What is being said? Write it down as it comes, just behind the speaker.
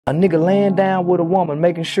A nigga laying down with a woman,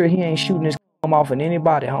 making sure he ain't shooting his off in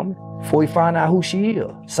anybody, homie, before he find out who she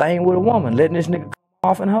is. Same with a woman, letting this nigga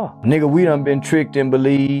off in her. Nigga, we done been tricked and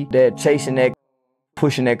believe that chasing that,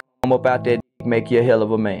 pushing that up out that make you a hell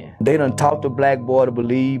of a man. They done taught the black boy to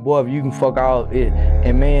believe, boy, if you can fuck out it,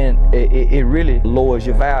 and man, it really lowers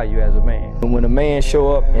your value as a man. And when a man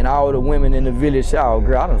show up and all the women in the village say, oh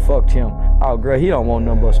girl, I done fucked him. Oh girl, he don't want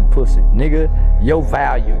nothing but some pussy. Nigga, your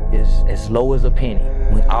value is as low as a penny.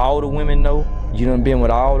 When all the women know you done been with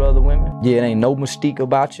all the other women, yeah, it ain't no mystique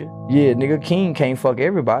about you. Yeah, nigga, king can't fuck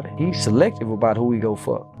everybody. He's selective about who he go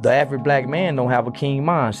fuck. The average black man don't have a king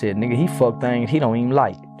mindset. Nigga, he fuck things he don't even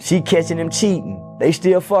like. She catching him cheating. They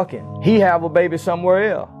still fucking. He have a baby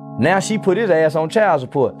somewhere else. Now she put his ass on child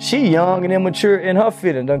support. She young and immature in her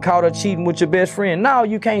feelings. Done caught her cheating with your best friend. Now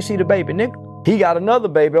you can't see the baby, nigga. He got another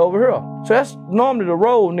baby over here. So that's normally the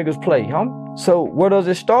role niggas play, homie. So where does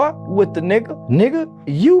it start? With the nigga? Nigga,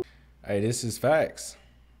 you. Hey, this is facts.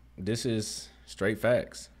 This is straight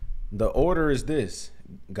facts. The order is this: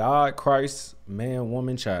 God, Christ, man,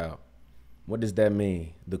 woman, child. What does that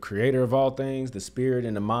mean? The creator of all things, the spirit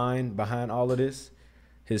and the mind behind all of this,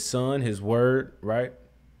 his son, his word, right?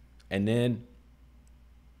 And then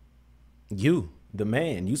you, the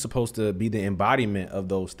man, you supposed to be the embodiment of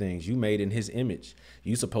those things. You made in his image.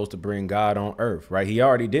 You supposed to bring God on earth, right? He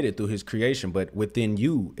already did it through his creation, but within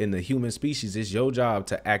you, in the human species, it's your job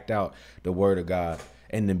to act out the word of God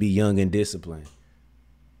and to be young and disciplined,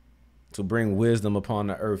 to bring wisdom upon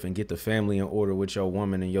the earth and get the family in order with your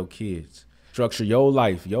woman and your kids. Structure your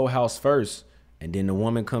life, your house first, and then the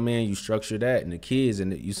woman come in, you structure that, and the kids,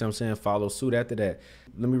 and you see what I'm saying, follow suit after that.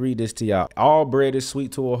 Let me read this to y'all. All bread is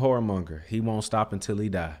sweet to a whoremonger. He won't stop until he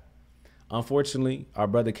die. Unfortunately, our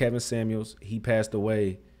brother Kevin Samuels, he passed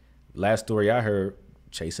away. Last story I heard,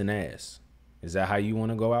 chasing ass. Is that how you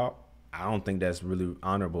want to go out? I don't think that's really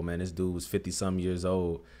honorable, man. This dude was 50-some years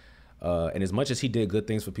old. And as much as he did good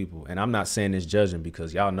things for people, and I'm not saying this judging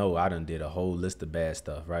because y'all know I done did a whole list of bad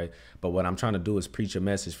stuff, right? But what I'm trying to do is preach a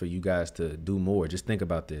message for you guys to do more. Just think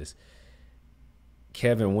about this.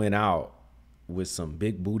 Kevin went out with some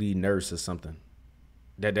big booty nurse or something.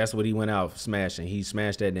 That's what he went out smashing. He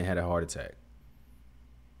smashed that and then had a heart attack.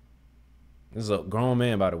 This is a grown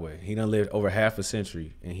man, by the way. He done lived over half a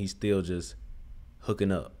century and he's still just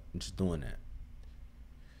hooking up and just doing that.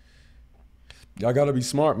 Y'all gotta be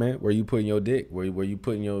smart, man. Where you putting your dick? Where you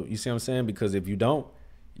putting your, you see what I'm saying? Because if you don't,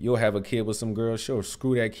 you'll have a kid with some girl. She'll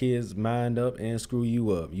screw that kid's mind up and screw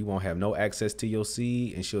you up. You won't have no access to your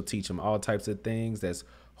seed, and she'll teach him all types of things that's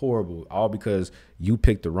horrible, all because you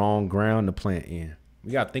picked the wrong ground to plant in.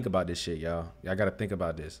 We gotta think about this shit, y'all. Y'all gotta think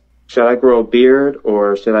about this. Should I grow a beard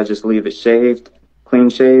or should I just leave it shaved, clean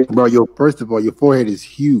shaved? Bro, first of all, your forehead is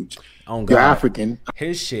huge. Oh, God. You're African.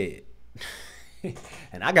 His shit.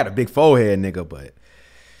 And I got a big forehead, nigga, but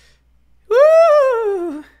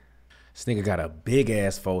woo, this nigga got a big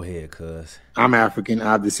ass forehead, cuz. I'm African.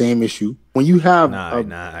 I have the same issue. When you have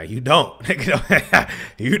nah, you don't, nigga.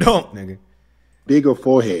 You don't, nigga. Bigger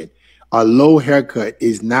forehead, a low haircut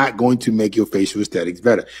is not going to make your facial aesthetics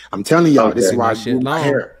better. I'm telling y'all, this is why I grew my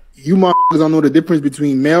hair. You motherfuckers don't know the difference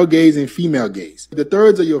between male gaze and female gaze. The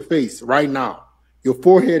thirds of your face right now, your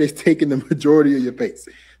forehead is taking the majority of your face.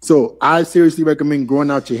 So I seriously recommend growing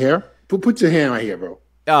out your hair. Put your hand right here, bro.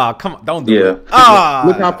 Oh, come on. Don't do it. Oh.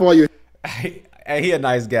 Look how far you. Hey, he a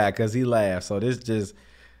nice guy because he laughs. So this just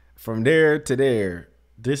from there to there.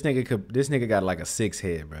 This nigga got like a 6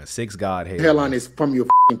 head, bro. 6 God head. Hairline is from your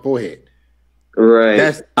forehead.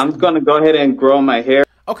 Right. I'm going to go ahead and grow my hair.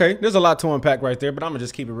 Okay, there's a lot to unpack right there, but I'm going to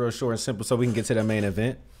just keep it real short and simple so we can get to the main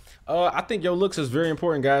event. I think your looks is very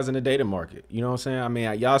important, guys, in the dating market. You know what I'm saying? I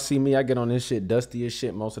mean, y'all see me, I get on this shit dusty as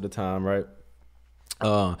shit most of the time, right?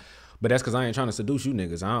 But that's because I ain't trying to seduce you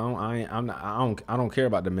niggas. I don't care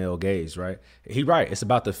about the male gaze, right? He right. It's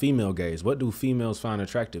about the female gaze. What do females find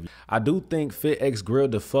attractive? I do think FitX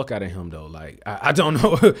grilled the fuck out of him though. Like I don't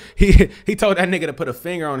know. he told that nigga to put a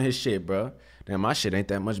finger on his shit, bro. Damn, my shit ain't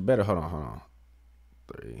that much better. Hold on.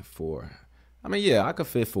 3, 4. I mean, yeah, I could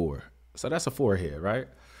fit 4. So that's a forehead, right?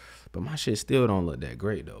 But my shit still don't look that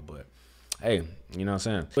great though. But hey, you know what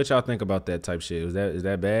I'm saying? What y'all think about that type shit? Is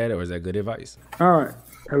that bad or is that good advice? All right.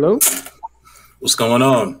 Hello? What's going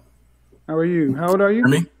on? How are you? How old are you?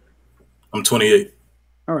 Me? I'm 28.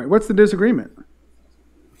 All right. What's the disagreement?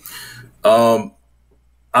 I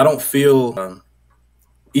don't feel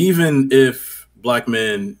even if black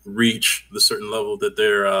men reach the certain level that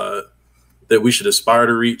that we should aspire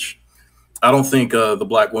to reach, I don't think the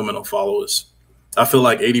black women will follow us. I feel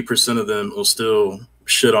like 80% of them will still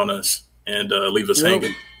shit on us and leave us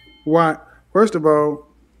hanging. Why? First of all,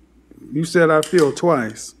 You said I feel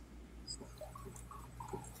twice.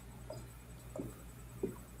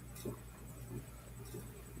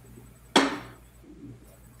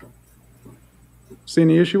 See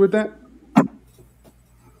any issue with that?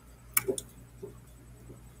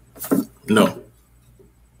 No.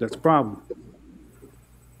 That's a problem.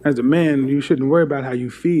 As a man, you shouldn't worry about how you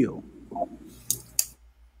feel.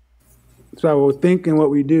 That's why we're thinking what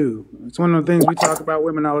we do. It's one of the things we talk about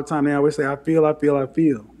women all the time. They always say, I feel, I feel, I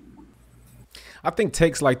feel. I think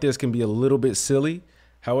takes like this can be a little bit silly.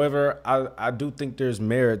 However, I do think there's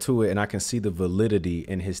merit to it, and I can see the validity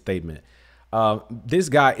in his statement. This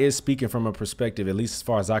guy is speaking from a perspective, at least as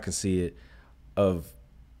far as I can see it, of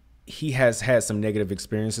he has had some negative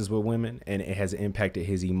experiences with women, and it has impacted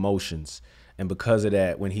his emotions. And because of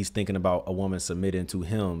that, when he's thinking about a woman submitting to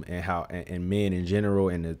him and how and men in general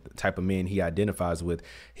and the type of men he identifies with,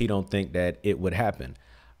 he don't think that it would happen.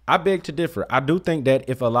 I beg to differ. I do think that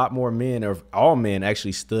if a lot more men, or if all men,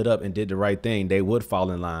 actually stood up and did the right thing, they would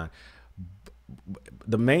fall in line.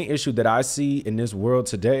 The main issue that I see in this world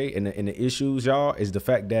today, and the issues, y'all, is the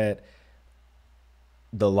fact that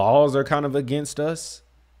the laws are kind of against us,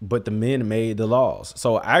 but the men made the laws.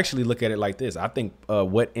 So I actually look at it like this. I think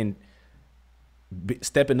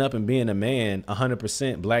stepping up and being a man,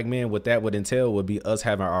 100% black man, what that would entail would be us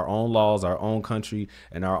having our own laws, our own country,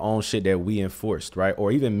 and our own shit that we enforced, right?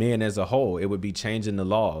 Or even men as a whole, it would be changing the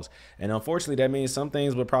laws. And unfortunately, that means some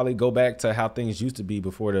things would probably go back to how things used to be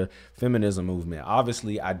before the feminism movement.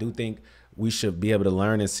 Obviously, I do think we should be able to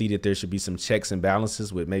learn and see that there should be some checks and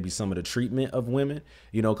balances with maybe some of the treatment of women,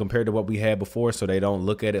 you know, compared to what we had before, so they don't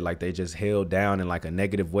look at it like they just held down in like a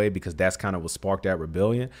negative way, because that's kind of what sparked that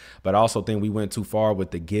rebellion. But I also think we went too far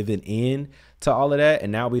with the giving in to all of that,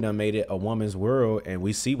 and now we done made it a woman's world, and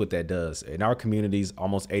we see what that does. In our communities,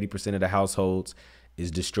 almost 80% of the households is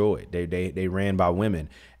destroyed. They ran by women.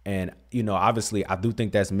 And, you know, obviously, I do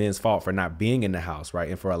think that's men's fault for not being in the house, right,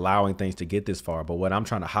 and for allowing things to get this far. But what I'm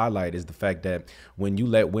trying to highlight is the fact that when you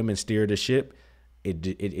let women steer the ship,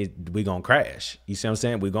 we gonna crash. You see what I'm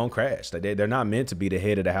saying? We gonna crash. Like they're not meant to be the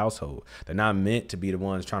head of the household. They're not meant to be the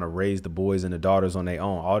ones trying to raise the boys and the daughters on their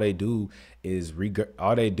own. All they do is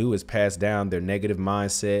pass down their negative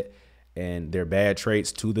mindset and their bad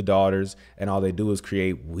traits to the daughters, and all they do is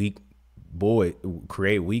create weak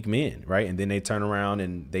men, right? And then they turn around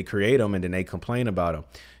and they create them, and then they complain about them,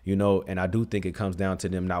 you know. And I do think it comes down to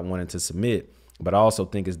them not wanting to submit. But I also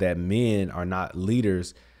think is that men are not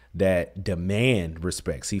leaders that demand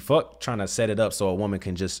respect. See, fuck trying to set it up so a woman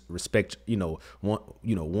can just respect, want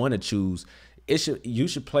to choose. You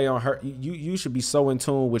should play on her. You should be so in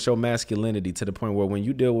tune with your masculinity to the point where when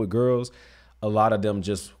you deal with girls, a lot of them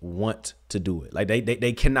just want to do it. Like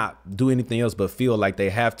they cannot do anything else but feel like they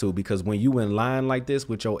have to, because when you in line like this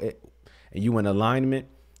with and you in alignment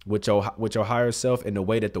with your higher self and the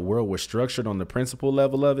way that the world was structured on the principle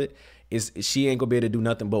level of it, is she ain't gonna be able to do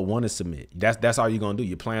nothing but want to submit. That's all you're gonna do.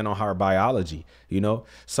 You're playing on her biology, you know?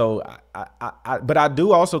 So but I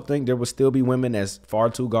do also think there would still be women that's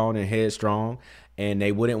far too gone and headstrong, and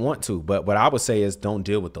they wouldn't want to. But what I would say is don't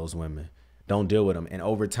deal with those women. Don't deal with them. And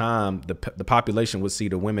over time, the population would see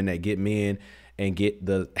the women that get men and get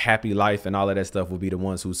the happy life and all of that stuff will be the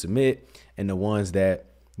ones who submit, and the ones that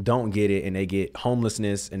don't get it and they get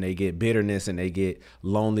homelessness and they get bitterness and they get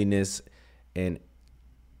loneliness and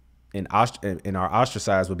are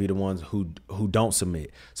ostracized would be the ones who don't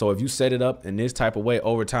submit. So if you set it up in this type of way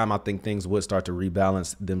over time, I think things would start to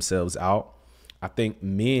rebalance themselves out. I think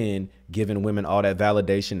men giving women all that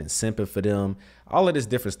validation and simping for them, all of this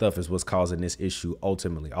different stuff is what's causing this issue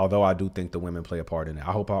ultimately. Although I do think the women play a part in it.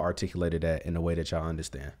 I hope I articulated that in a way that y'all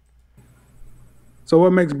understand. So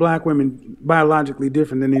what makes black women biologically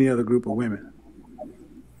different than any other group of women?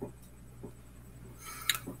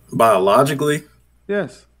 Biologically?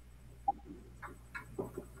 Yes.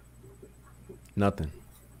 Nothing.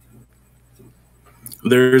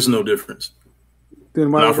 There is no difference. Then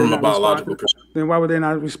why not from a biological perspective. Then why would they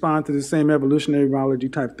not respond to the same evolutionary biology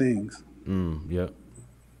type things? Yep.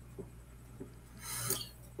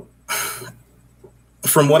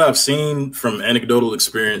 From what I've seen from anecdotal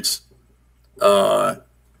experience,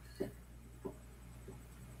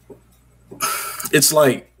 it's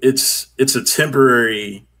like it's a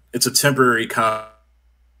temporary what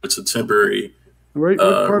part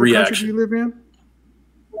of the reaction. country do you live in?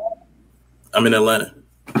 I'm in Atlanta.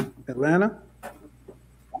 Atlanta?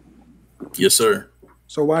 Yes, sir.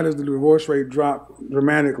 So why does the divorce rate drop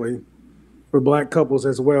dramatically for black couples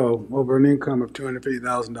as well over an income of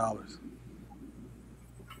 $250,000?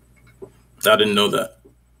 I didn't know that.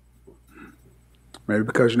 Maybe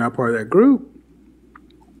because you're not part of that group.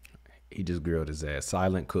 He just grilled his ass.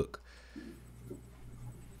 Silent cook.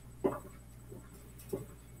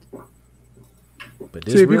 But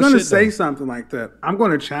see, if you're going to say something like that, I'm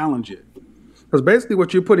going to challenge it. Because basically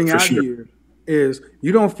what you're putting out here is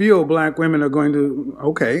you don't feel black women are going to,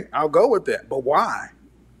 okay, I'll go with that. But why?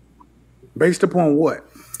 Based upon what?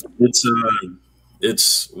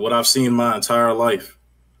 It's what I've seen my entire life.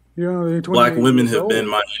 Yeah, black women have been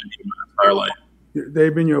my enemy my entire life.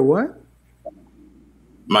 They've been your what?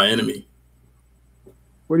 My enemy.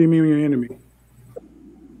 What do you mean your enemy?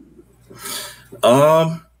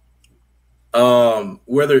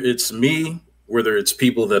 Whether it's me, whether it's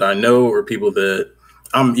people that I know or people that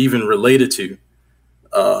I'm even related to,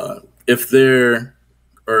 if there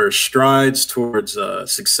are strides towards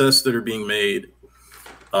success that are being made,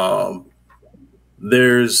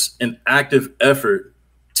 there's an active effort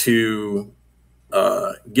to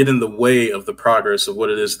get in the way of the progress of what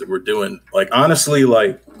it is that we're doing. Like, honestly,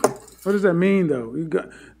 like, what does that mean, though?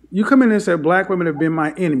 You come in and say black women have been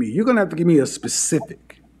my enemy. You're gonna have to give me a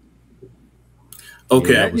specific.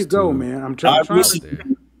 Okay, there you go, man. I'm trying.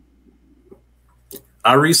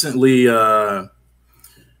 I recently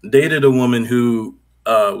dated a woman who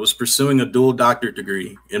was pursuing a dual doctorate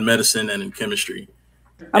degree in medicine and in chemistry.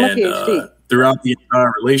 I'm a PhD. Throughout the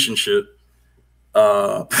entire relationship,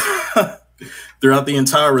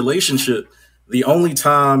 the only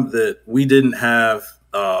time that we didn't have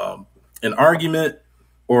an argument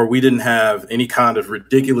or we didn't have any kind of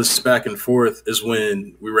ridiculous back and forth is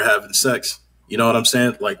when we were having sex. You know what I'm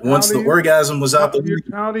saying? Like, once the orgasm was out the window.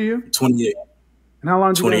 How old are you? 28. And how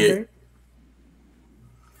long did you 28.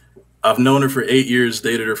 I've known her for 8 years,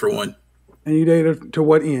 dated her for 1. And you dated her to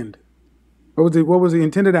what end? What was the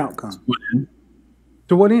intended outcome?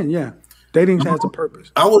 To what end? Yeah. Dating has a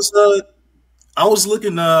purpose. I was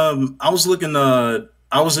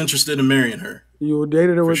interested in marrying her. You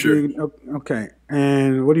dated her with sure. Okay.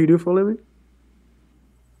 And what do you do for a living?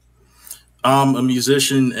 I'm a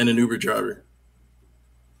musician and an Uber driver.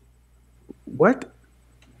 What?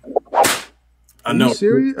 I know. Are you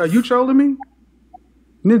serious? Are you trolling me?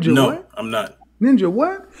 Ninja, no, what? I'm not. Ninja,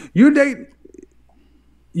 what? You date.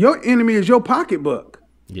 Your enemy is your pocketbook.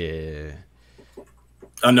 Yeah.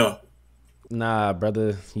 I know. Nah,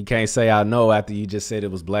 brother. You can't say I know after you just said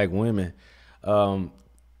it was black women. At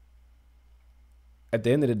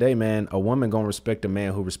the end of the day, man, a woman gonna respect a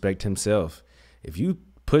man who respect himself. If you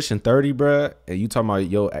pushing 30, bruh, and you talking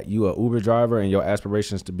about you a Uber driver and your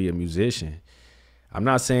aspirations to be a musician, I'm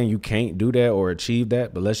not saying you can't do that or achieve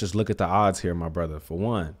that, but let's just look at the odds here, my brother. For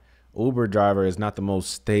one, Uber driver is not the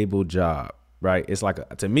most stable job, right? It's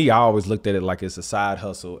like, to me, I always looked at it like it's a side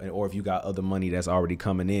hustle, or if you got other money that's already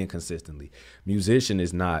coming in consistently. Musician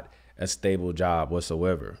is not a stable job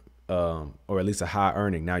whatsoever, or at least a high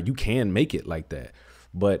earning. Now, you can make it like that,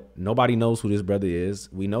 but nobody knows who this brother is.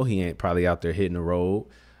 We know he ain't probably out there hitting the road.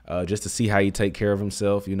 Just to see how he take care of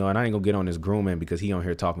himself, you know, and I ain't gonna get on his grooming because he on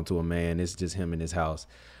here talking to a man. It's just him in his house.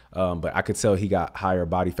 But I could tell he got higher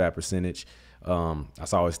body fat percentage. I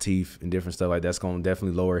saw his teeth and different stuff like that's gonna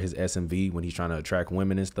definitely lower his SMV when he's trying to attract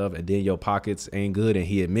women and stuff. And then your pockets ain't good. And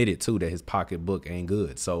he admitted too that his pocketbook ain't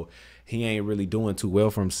good. So he ain't really doing too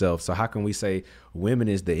well for himself. So how can we say women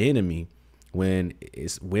is the enemy when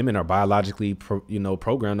women are biologically,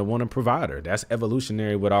 programmed to want a provider? That's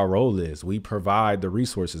evolutionary what our role is. We provide the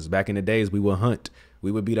resources. Back in the days, we would hunt.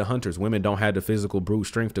 We would be the hunters. Women don't have the physical brute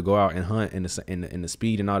strength to go out and hunt and the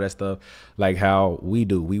speed and all that stuff like how we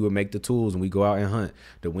do. We would make the tools and we go out and hunt.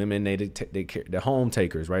 The women, the home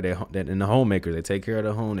takers, right? And the homemakers, they take care of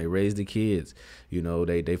the home. They raise the kids. You know,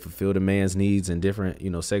 they fulfill the man's needs in different,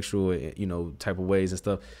 sexual, type of ways and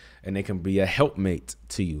stuff. And they can be a helpmate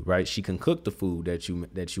to you, right? She can cook the food that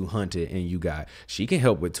you hunted and you got. She can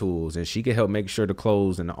help with tools and she can help make sure the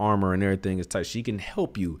clothes and the armor and everything is tight. She can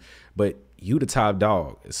help you, but you the top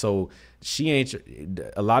dog. So she ain't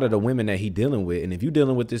a lot of the women that he dealing with. And if you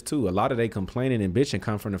dealing with this too, a lot of they complaining and bitching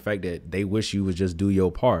come from the fact that they wish you would just do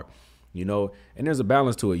your part. And there's a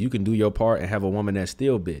balance to it. You can do your part and have a woman that's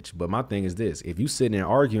still bitch. But my thing is this, if you sitting there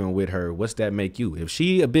arguing with her, what's that make you? If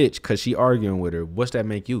she a bitch because she arguing with her, what's that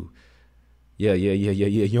make you? Yeah.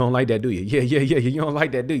 You don't like that, do you? Yeah. You don't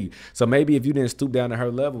like that, do you? So maybe if you didn't stoop down to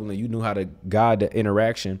her level and you knew how to guide the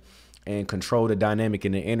interaction and control the dynamic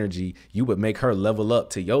and the energy, you would make her level up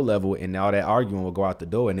to your level, and all that arguing will go out the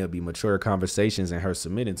door and there'll be mature conversations and her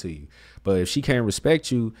submitting to you. But if she can't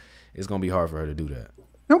respect you, it's going to be hard for her to do that.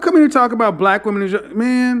 Don't come in here and talk about black women.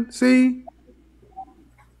 Man, see?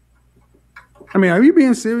 I mean, are you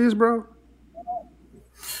being serious, bro?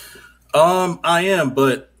 I am,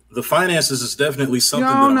 but the finances is definitely something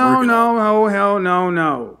that I'm working on.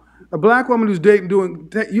 No. A black woman who's doing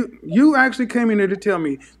you actually came in here to tell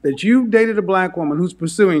me that you dated a black woman who's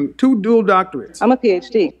pursuing 2 dual doctorates. I'm a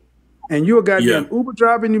PhD. and you're a goddamn Uber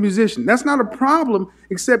driver and a musician. That's not a problem,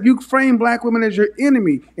 except you frame black women as your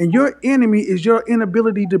enemy, and your enemy is your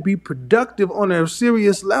inability to be productive on a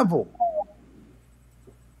serious level.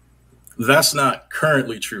 That's not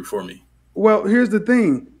currently true for me. Well, here's the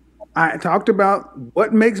thing. I talked about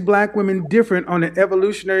what makes black women different on an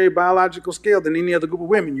evolutionary biological scale than any other group of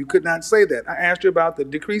women. You could not say that. I asked you about the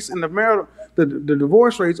decrease in the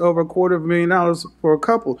divorce rates over $250,000 for a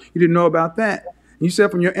couple. You didn't know about that. You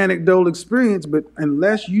said from your anecdotal experience, but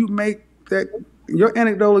unless you make that, your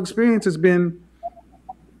anecdotal experience has been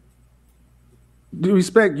to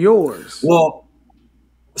respect yours. Well,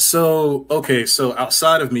 so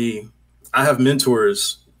outside of me, I have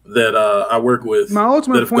mentors that I work with. My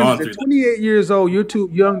ultimate point is at 28 years old, you're too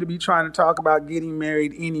young to be trying to talk about getting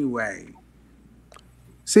married anyway.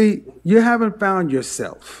 See, you haven't found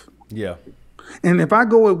yourself. Yeah. And if I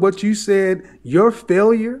go with what you said, your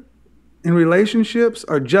failure in relationships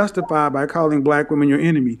are justified by calling black women your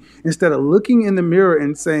enemy instead of looking in the mirror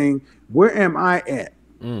and saying, where am I at?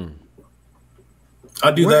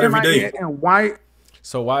 I do that every day. And why?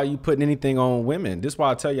 So why are you putting anything on women? This is why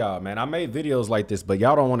I tell y'all, man, I made videos like this, but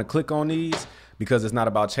y'all don't want to click on these because it's not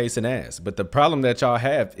about chasing ass. But the problem that y'all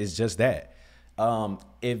have is just that.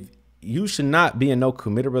 If you should not be in no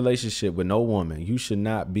committed relationship with no woman, you should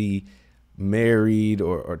not be married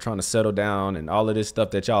or trying to settle down and all of this stuff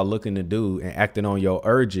that y'all looking to do and acting on your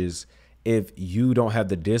urges if you don't have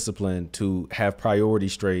the discipline to have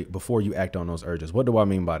priorities straight before you act on those urges. What do I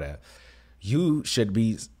mean by that? You should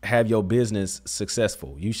have your business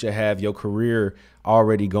successful. You should have your career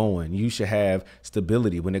already going. You should have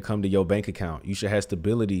stability when it comes to your bank account. You should have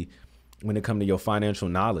stability when it comes to your financial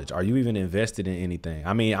knowledge. Are you even invested in anything?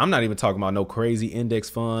 I mean, I'm not even talking about no crazy index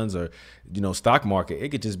funds or, stock market. It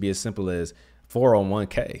could just be as simple as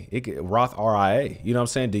 401k. It could Roth RIA. You know what I'm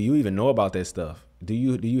saying? Do you even know about that stuff? Do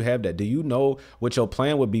you have that? Do you know what your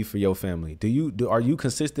plan would be for your family? Are you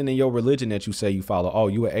consistent in your religion that you say you follow? Oh,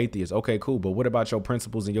 you an atheist. Okay, cool. But what about your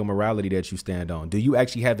principles and your morality that you stand on? Do you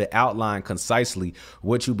actually have the outline concisely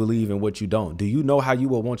what you believe and what you don't? Do you know how you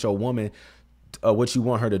would want your woman, what you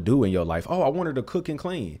want her to do in your life? Oh, I want her to cook and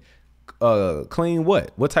clean. Clean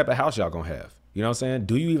what? What type of house y'all gonna have? You know what I'm saying?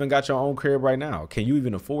 Do you even got your own crib right now? Can you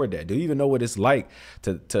even afford that? Do you even know what it's like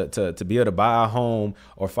to be able to buy a home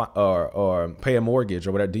or pay a mortgage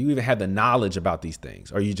or whatever? Do you even have the knowledge about these things?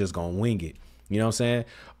 Or are you just gonna wing it? You know what I'm saying?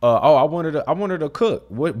 I want her to cook.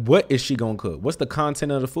 What is she gonna cook? What's the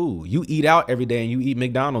content of the food? You eat out every day and you eat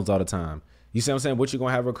McDonald's all the time. You see what I'm saying? What you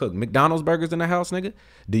gonna have her cook? McDonald's burgers in the house, nigga?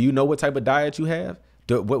 Do you know what type of diet you have?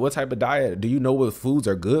 What type of diet? Do you know what foods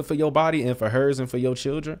are good for your body and for hers and for your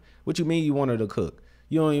children? What you mean you want her to cook?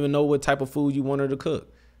 You don't even know what type of food you want her to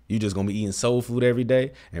cook. You just gonna be eating soul food every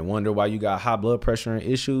day and wonder why you got high blood pressure and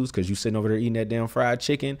issues because you sitting over there eating that damn fried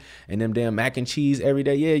chicken and them damn mac and cheese every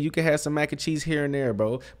day. Yeah, you can have some mac and cheese here and there,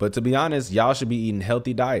 bro. But to be honest, y'all should be eating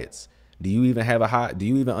healthy diets. Do you even have do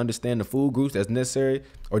you even understand the food groups that's necessary?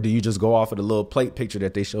 Or do you just go off of the little plate picture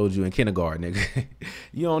that they showed you in kindergarten, nigga?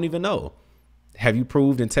 You don't even know. Have you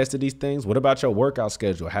proved and tested these things? What about your workout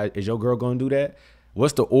schedule? Is your girl going to do that?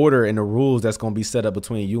 What's the order and the rules that's going to be set up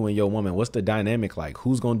between you and your woman? What's the dynamic like?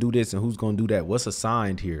 Who's going to do this and who's going to do that? What's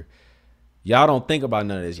assigned here? Y'all don't think about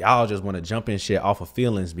none of this. Y'all just want to jump in shit off of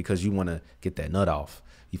feelings because you want to get that nut off.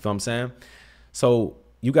 You feel what I'm saying? So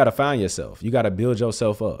you got to find yourself. You got to build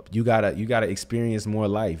yourself up. You got to experience more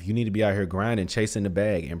life. You need to be out here grinding, chasing the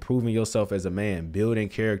bag, improving yourself as a man, building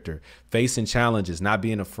character, facing challenges, not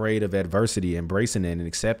being afraid of adversity, embracing it and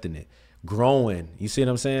accepting it, growing. You see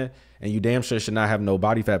what I'm saying? And you damn sure should not have no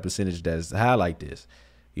body fat percentage that's high like this.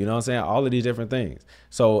 You know what I'm saying? All of these different things.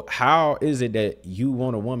 So how is it that you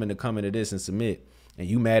want a woman to come into this and submit and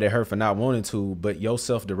you mad at her for not wanting to, but your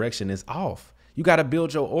self-direction is off? You got to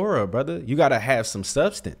build your aura, brother. You got to have some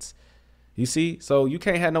substance. You see? So you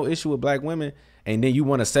can't have no issue with black women and then you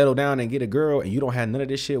want to settle down and get a girl and you don't have none of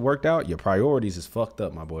this shit worked out. Your priorities is fucked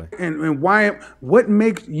up, my boy. And why? What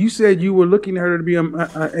makes you said you were looking at her to be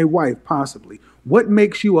a wife, possibly. What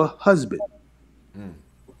makes you a husband?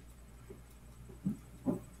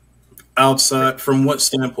 Outside from what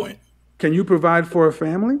standpoint? Can you provide for a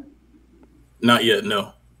family? Not yet,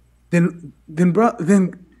 no. Then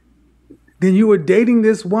you were dating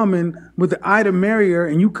this woman with the eye to marry her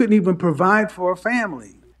and you couldn't even provide for a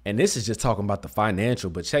family. And this is just talking about the financial,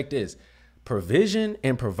 but check this. Provision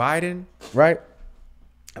and providing, right?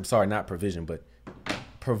 I'm sorry, not provision, but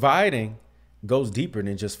providing goes deeper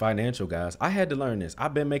than just financial, guys. I had to learn this.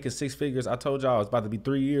 I've been making 6 figures. I told y'all it's about to be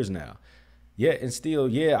 3 years now. Yeah, and still,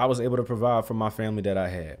 yeah, I was able to provide for my family that I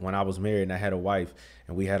had when I was married and I had a wife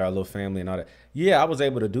and we had our little family and all that. Yeah, I was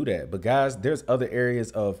able to do that. But guys, there's other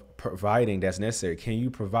areas of providing that's necessary. Can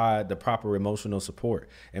you provide the proper emotional support?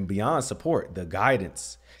 And beyond support, the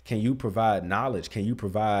guidance. Can you provide knowledge? Can you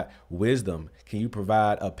provide wisdom? Can you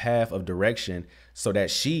provide a path of direction so that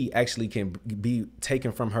she actually can be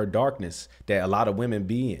taken from her darkness that a lot of women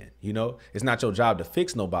be in? You know, it's not your job to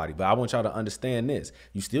fix nobody, but I want y'all to understand this.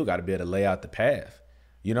 You still got to be able to lay out the path.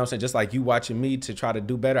 You know what I'm saying? Just like you watching me to try to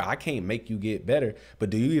do better. I can't make you get better,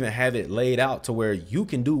 but do you even have it laid out to where you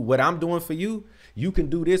can do what I'm doing for you? You can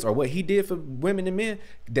do this, or what he did for women and men,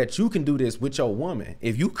 that you can do this with your woman.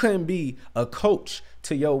 If you couldn't be a coach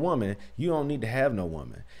to your woman, you don't need to have no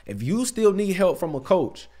woman. If you still need help from a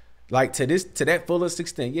coach, like to that fullest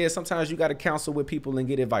extent, yeah, sometimes you got to counsel with people and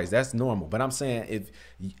get advice. That's normal. But I'm saying if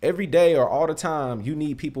every day or all the time you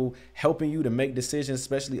need people helping you to make decisions,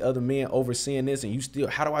 especially other men overseeing this, and you still,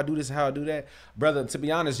 how do I do this? How do I do that? Brother, to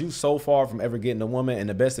be honest, you so far from ever getting a woman, and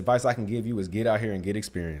the best advice I can give you is get out here and get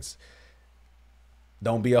experience.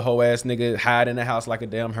 Don't be a hoe ass nigga, hide in the house like a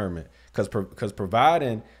damn hermit. Because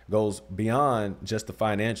providing goes beyond just the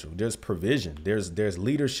financial. There's provision, there's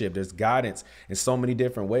leadership, there's guidance in so many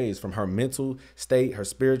different ways, from her mental state, her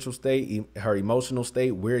spiritual state, her emotional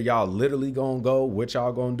state, where y'all literally gonna go, what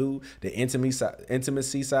y'all gonna do, the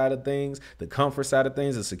intimacy side of things, the comfort side of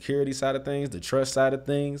things, the security side of things, the trust side of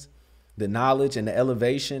things, the knowledge and the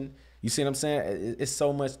elevation. You see what I'm saying? It's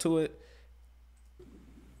so much to it.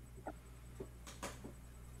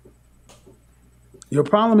 Your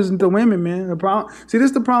problem isn't the women, man. The problem, see, this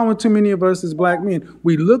is the problem with too many of us as black men.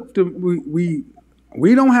 We look to, we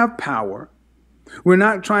don't have power. We're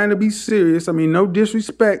not trying to be serious. I mean, no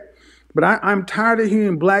disrespect, but I'm tired of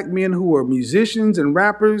hearing black men who are musicians and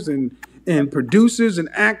rappers and producers and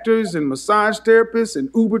actors and massage therapists and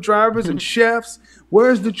Uber drivers and chefs.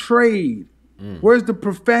 Where's the trade? Where's the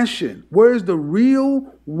profession? Where's the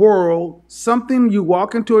real world? Something you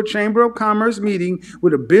walk into a Chamber of Commerce meeting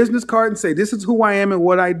with a business card and say, this is who I am and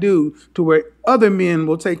what I do, to where other men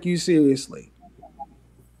will take you seriously.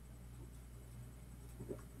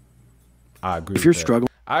 I agree. If you're struggling,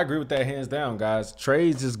 I agree with that hands down, guys.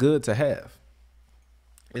 Trades is good to have.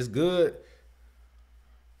 It's good.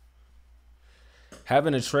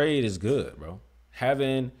 Having a trade is good, bro.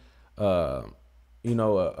 Having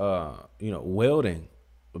welding,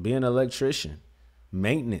 being an electrician,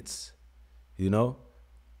 maintenance,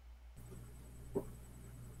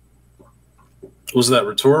 Was that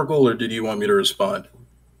rhetorical, or did you want me to respond?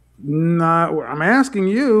 Nah, I'm asking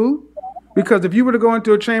you, because if you were to go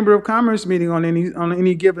into a Chamber of Commerce meeting on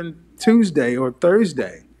any given Tuesday or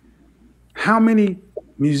Thursday, how many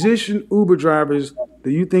musician Uber drivers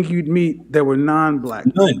do you think you'd meet that were non-black?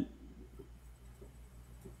 None.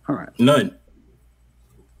 All right. None.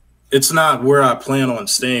 It's not where I plan on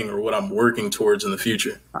staying or what I'm working towards in the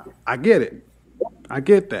future. I get it. I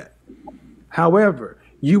get that. However,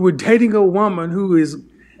 you were dating a woman who is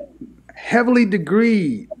heavily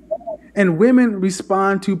degreed, and women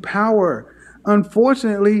respond to power.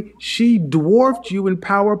 Unfortunately, she dwarfed you in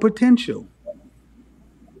power potential.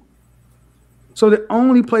 So the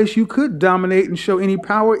only place you could dominate and show any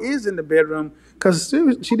power is in the bedroom, because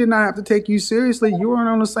she did not have to take you seriously. You weren't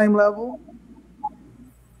on the same level.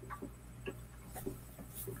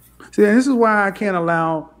 See, and this is why I can't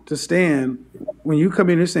allow to stand when you come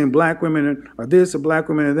in here saying black women are this or black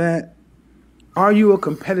women are that. Are you a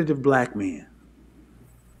competitive black man?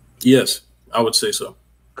 Yes, I would say so.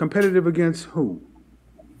 Competitive against who?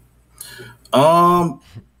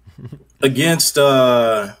 Against,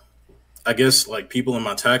 I guess, like people in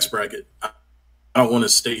my tax bracket. I don't want to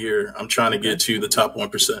stay here. I'm trying to get to the top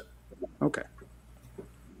 1%. Okay.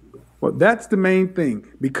 Well, that's the main thing.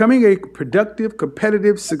 Becoming a productive,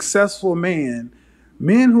 competitive, successful man,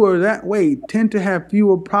 men who are that way tend to have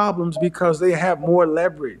fewer problems because they have more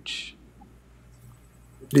leverage.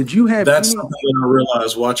 Did you have That's something that I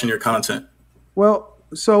realized watching your content. Well,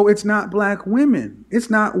 so it's not black women. It's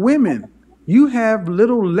not women. You have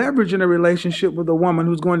little leverage in a relationship with a woman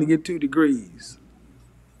who's going to get 2 degrees.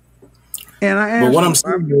 And I asked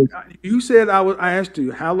you said I asked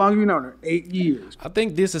you, how long have you known her? 8 years. I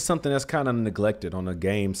think this is something that's kind of neglected on the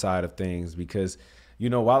game side of things, because,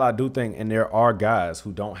 while I do think, and there are guys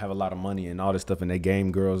who don't have a lot of money and all this stuff, and they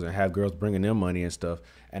game girls and have girls bringing them money and stuff.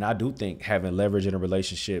 And I do think having leverage in a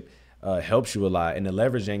relationship helps you a lot. And the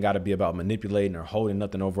leverage ain't got to be about manipulating or holding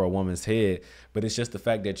nothing over a woman's head, but it's just the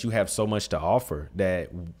fact that you have so much to offer that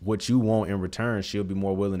what you want in return, she'll be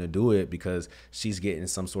more willing to do it because she's getting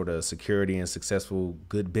some sort of security and successful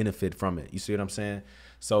good benefit from it. You see what I'm saying?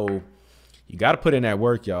 So You got to put in that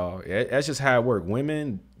work, y'all. That's just how it works.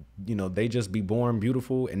 Women, you know, they just be born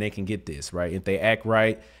beautiful and they can get this, right? If they act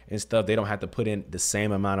right and stuff, they don't have to put in the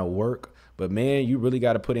same amount of work. But man, you really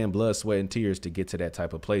got to put in blood, sweat, and tears to get to that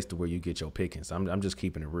type of place to where you get your pickings. I'm just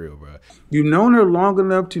keeping it real, bro. You've known her long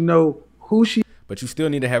enough to know who she. But you still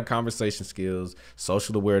need to have conversation skills,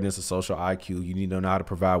 social awareness, and social IQ. You need to know how to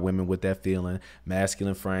provide women with that feeling,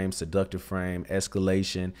 masculine frame, seductive frame,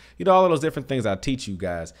 escalation. You know, all of those different things I teach you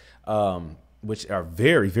guys, which are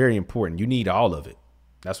very, very important. You need all of it.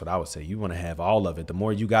 That's what I would say. You want to have all of it. The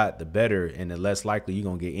more you got, the better, and the less likely you're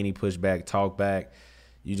going to get any pushback, talk back.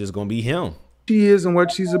 You're just going to be him. She is and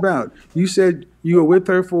what she's about. You said you were with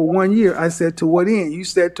her for 1 year. I said to what end? You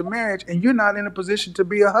said to marriage, and you're not in a position to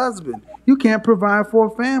be a husband. You can't provide for a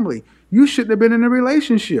family. You shouldn't have been in a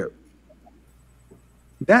relationship.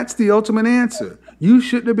 That's the ultimate answer. You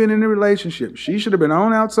shouldn't have been in a relationship. She should have been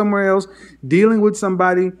on out somewhere else dealing with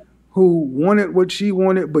somebody who wanted what she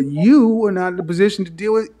wanted, but you were not in a position to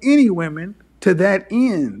deal with any women to that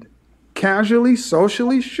end. Casually,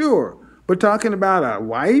 socially, sure. But talking about a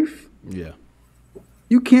wife? Yeah.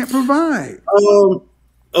 You can't provide.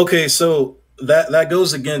 Okay, so that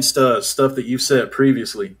goes against stuff that you said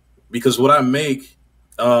previously, because what I make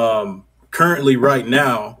currently right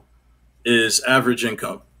now is average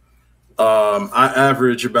income. I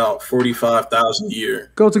average about 45,000 a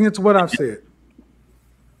year. Goes against what I've said.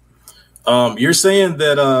 You're saying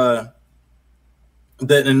that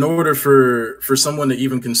that in order for someone to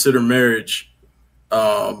even consider marriage,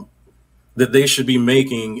 that they should be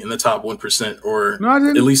making in the top 1%, or no, I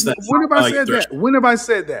didn't. At least that. When have I said that? When have I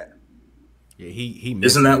said that? Yeah, he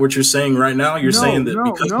isn't that what you're saying right now? You're saying that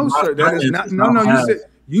no, sir. That is not. No.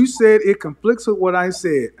 You said it conflicts with what I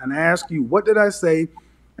said, and I asked you, what did I say?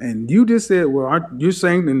 And you just said, well, you're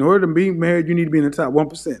saying in order to be married, you need to be in the top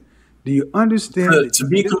 1%. Do you understand? To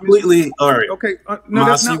be completely all right. Okay. No,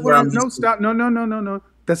 that's not what. No, stop. No.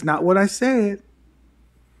 That's not what I said.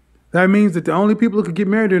 That means that the only people who could get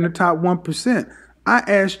married are in the top 1%. I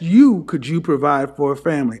asked you, could you provide for a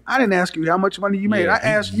family? I didn't ask you how much money you made. I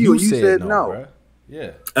asked you, and you said no. Bro.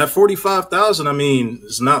 Yeah. At 45,000, I mean,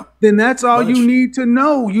 it's not. Then that's all much. You need to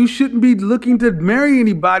know. You shouldn't be looking to marry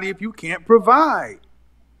anybody if you can't provide.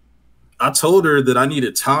 I told her that I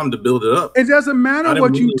needed time to build it up. It doesn't matter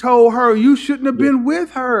what you told her. You shouldn't have been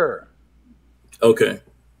with her. Okay.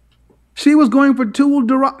 She was going for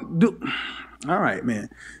all right, man.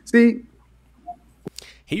 See,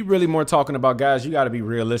 he really more talking about, guys, you got to be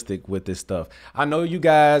realistic with this stuff. I know you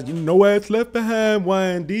guys, you know ass left behind,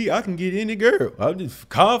 Y&D. I can get any girl. I'm just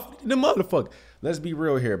confident in the motherfucker. Let's be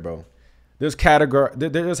real here, bro. There's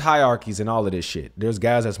there's hierarchies in all of this shit. There's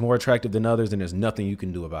guys that's more attractive than others, and there's nothing you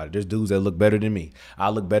can do about it. There's dudes that look better than me. I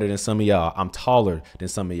look better than some of y'all. I'm taller than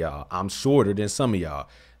some of y'all. I'm shorter than some of y'all.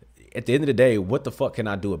 At the end of the day, what the fuck can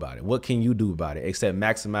I do about it? What can you do about it except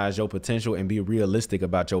maximize your potential and be realistic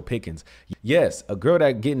about your pickings? Yes, a girl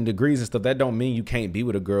that getting degrees and stuff, that don't mean you can't be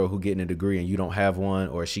with a girl who getting a degree and you don't have one,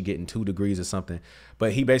 or she getting 2 degrees or something.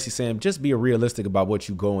 But he basically saying, just be realistic about what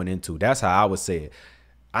you going into. That's how I would say it.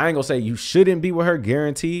 I ain't gonna say you shouldn't be with her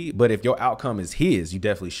guaranteed, but if your outcome is his, you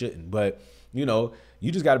definitely shouldn't. But, you know, you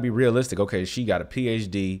just got to be realistic. Okay, she got a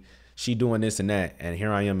PhD, she doing this and that, and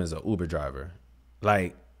here I am as an Uber driver.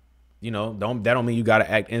 Like, you know, that don't mean you got to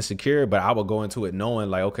act insecure, but I would go into it knowing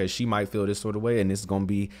like, okay, she might feel this sort of way, and this is going to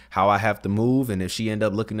be how I have to move. And if she end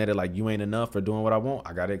up looking at it like you ain't enough for doing what I want,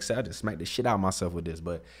 I got to accept it, smack the shit out of myself with this.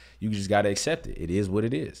 But you just got to accept it. It is what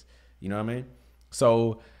it is. You know what I mean?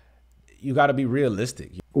 So you got to be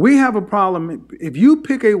realistic. We have a problem. If you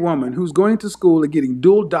pick a woman who's going to school and getting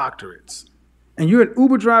dual doctorates, and you're an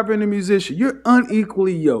Uber driver and a musician, you're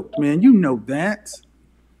unequally yoked, man. You know that.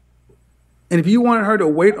 And if you wanted her to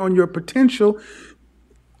wait on your potential,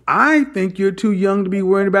 I think you're too young to be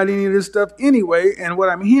worried about any of this stuff anyway. And what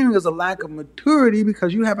I'm hearing is a lack of maturity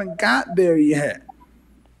because you haven't got there yet.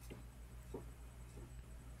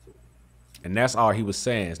 And that's all he was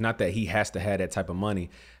saying. It's not that he has to have that type of money.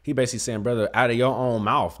 He basically saying, brother, out of your own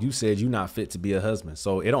mouth, you said you're not fit to be a husband.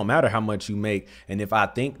 So it don't matter how much you make. And if I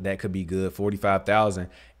think that could be good, 45,000,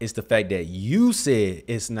 it's the fact that you said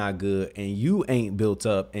it's not good and you ain't built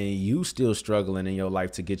up and you still struggling in your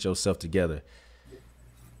life to get yourself together.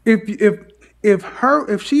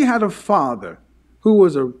 If she had a father who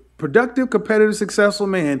was a productive, competitive, successful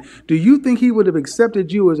man, do you think he would have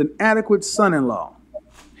accepted you as an adequate son-in-law?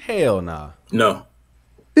 Hell nah. No.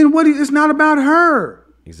 Then it's not about her.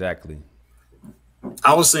 Exactly.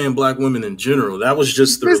 I was saying black women in general. That was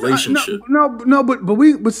just the relationship.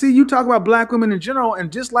 But see, you talk about black women in general,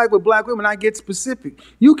 and just like with black women, I get specific.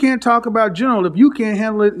 You can't talk about general if you can't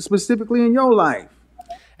handle it specifically in your life.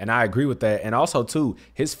 And I agree with that. And also too,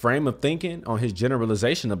 his frame of thinking on his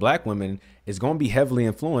generalization of black women is going to be heavily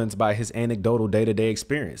influenced by his anecdotal day-to-day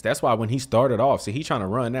experience. That's why when he started off, see, he trying to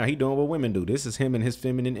run now, he doing what women do. This is him and his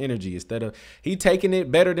feminine energy, instead of he taking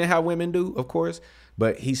it better than how women do, of course,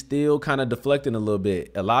 but he's still kind of deflecting a little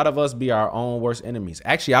bit. A lot of us be our own worst enemies.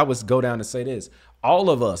 Actually, I would go down and say this.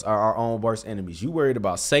 All of us are our own worst enemies. You worried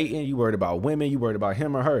about Satan. You worried about women. You worried about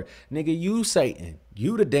him or her. Nigga, you Satan.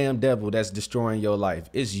 You the damn devil that's destroying your life.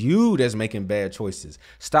 It's you that's making bad choices.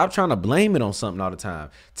 Stop trying to blame it on something all the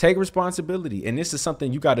time. Take responsibility. And this is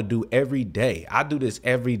something you got to do every day. I do this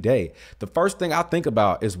every day. The first thing I think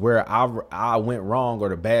about is where I went wrong or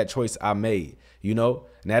the bad choice I made, you know?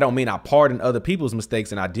 And that don't mean I pardon other people's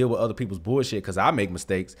mistakes and I deal with other people's bullshit because I make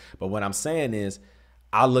mistakes. But what I'm saying is,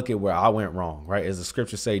 I look at where I went wrong, right? As the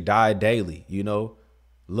scriptures say, die daily, you know,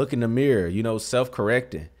 look in the mirror, you know,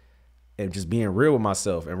 self-correcting and just being real with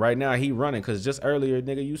myself. And right now he running because just earlier,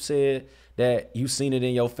 nigga, you said that you seen it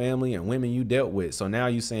in your family and women you dealt with. So now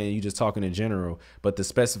you saying you just talking in general, but the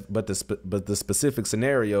specific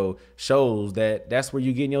scenario shows that that's where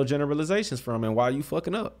you getting your generalizations from and why you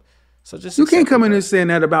fucking up. So just you can't come in and saying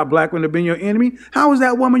that about black women being your enemy. How is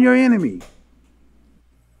that woman your enemy?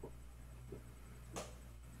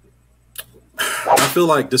 I feel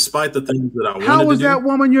like despite the things that I wanted to do. How is that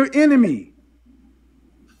woman your enemy?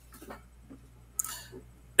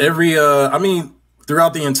 I mean,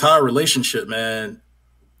 throughout the entire relationship, man,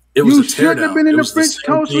 it was a teardown. You shouldn't have been in a French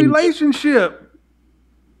toast relationship.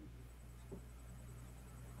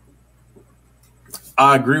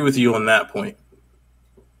 I agree with you on that point.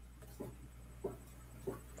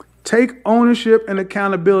 Take ownership and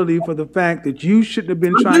accountability for the fact that you shouldn't have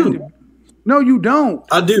been trying to. No, you don't.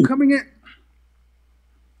 I do. Coming in.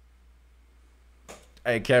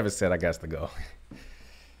 Hey, Kevin said I got to go.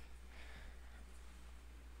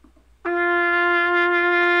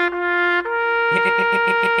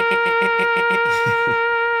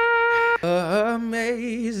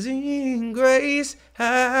 Amazing grace,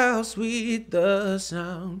 how sweet the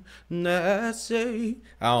sound that say.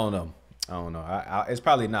 I don't know. It's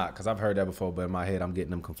probably not because I've heard that before, but in my head I'm getting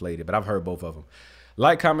them conflated. But I've heard both of them.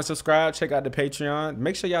 Like, comment, subscribe, check out the Patreon.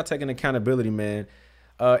 Make sure y'all taking accountability, man.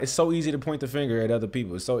 It's so easy to point the finger at other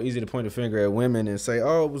people. It's so easy to point the finger at women and say,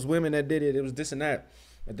 oh, it was women that did it. It was this and that.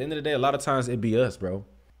 At the end of the day, a lot of times it be us, bro.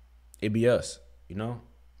 It be us, you know?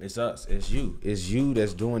 It's us. It's you. It's you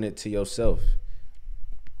that's doing it to yourself.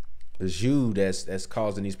 It's you that's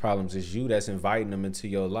causing these problems. It's you that's inviting them into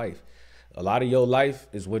your life. A lot of your life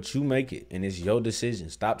is what you make it, and it's your decision.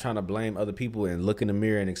 Stop trying to blame other people and look in the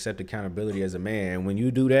mirror and accept accountability as a man. And when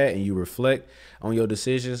you do that and you reflect on your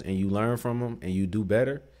decisions and you learn from them and you do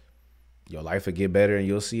better, your life will get better and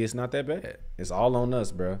you'll see it's not that bad. It's all on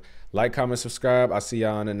us, bro. Like, comment, subscribe. I'll see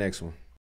y'all on the next one.